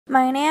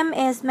My name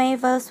is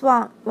Mavis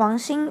Wang, Wang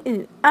Xin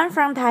Yu. I'm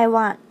from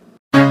Taiwan.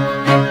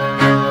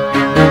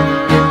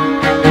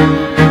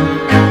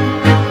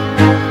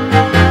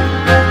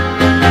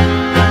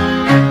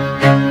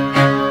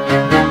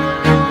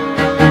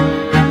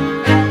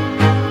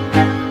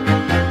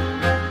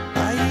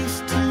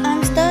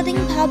 I'm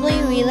studying public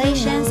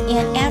relations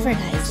and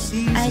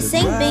advertising. I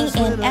think being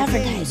an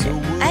advertiser,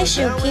 I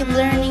should keep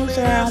learning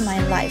throughout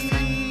my life.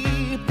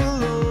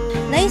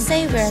 They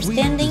say we're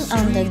standing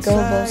on the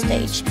global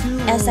stage.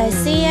 As I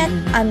see it,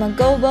 I'm a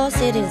global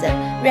citizen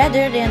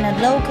rather than a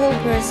local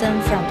person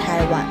from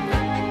Taiwan.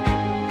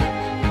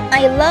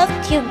 I love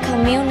to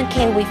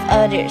communicate with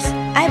others.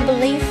 I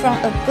believe from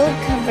a good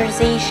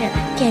conversation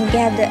can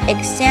get the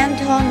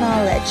accidental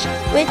knowledge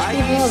which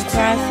people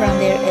acquire from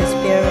their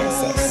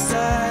experiences.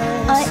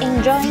 I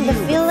enjoy the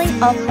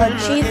feeling of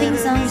achieving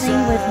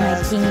something with my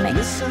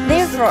teammates.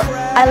 Therefore,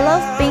 I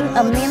love being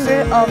a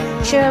member of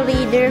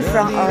cheerleader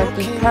from our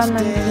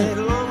department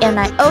team, and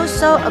I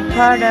also a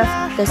part of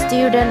the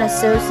student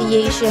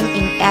association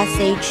in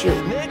SHU.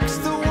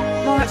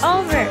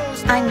 Moreover,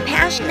 I'm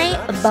passionate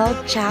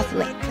about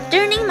traveling.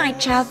 During my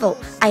travel,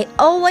 I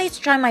always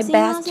try my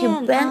best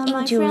to blend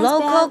into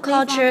local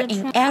culture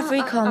in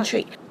every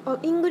country.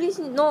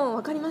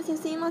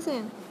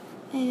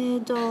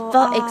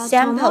 For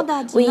example,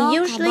 we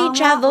usually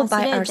travel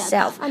by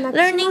ourselves,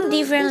 learning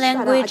different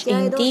languages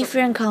in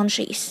different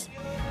countries.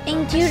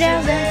 In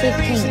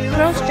 2015,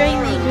 Cross-Strait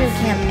Major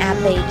Camp at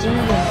Beijing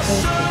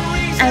University,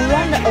 I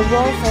won the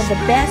award for the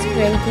Best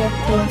Creative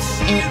Team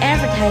in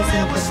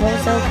Advertising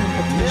Proposal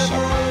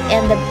Competition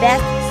and the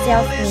Best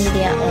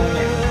Self-Media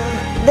Owner.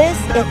 This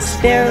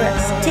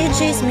experience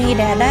teaches me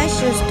that I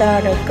should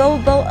start a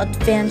global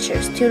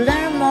adventures to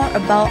learn more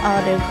about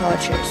other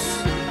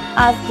cultures.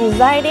 I've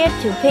decided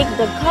to pick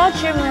the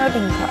culture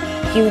melting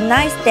pot,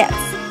 United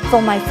States, for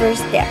my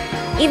first step,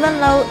 even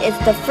though it's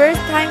the first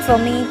time for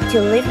me to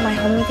leave my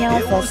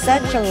hometown for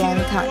such a long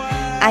time.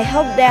 I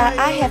hope that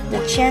I have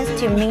the chance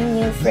to meet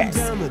new friends,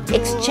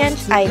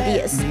 exchange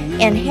ideas,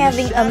 and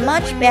having a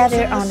much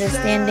better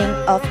understanding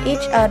of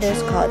each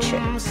other's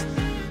culture.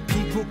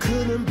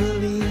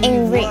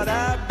 In brief,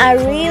 I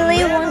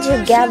really want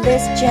to get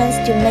this chance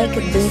to make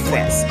a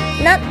difference,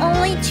 not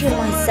only to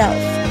myself,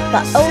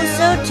 but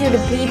also to the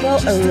people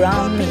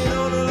around me.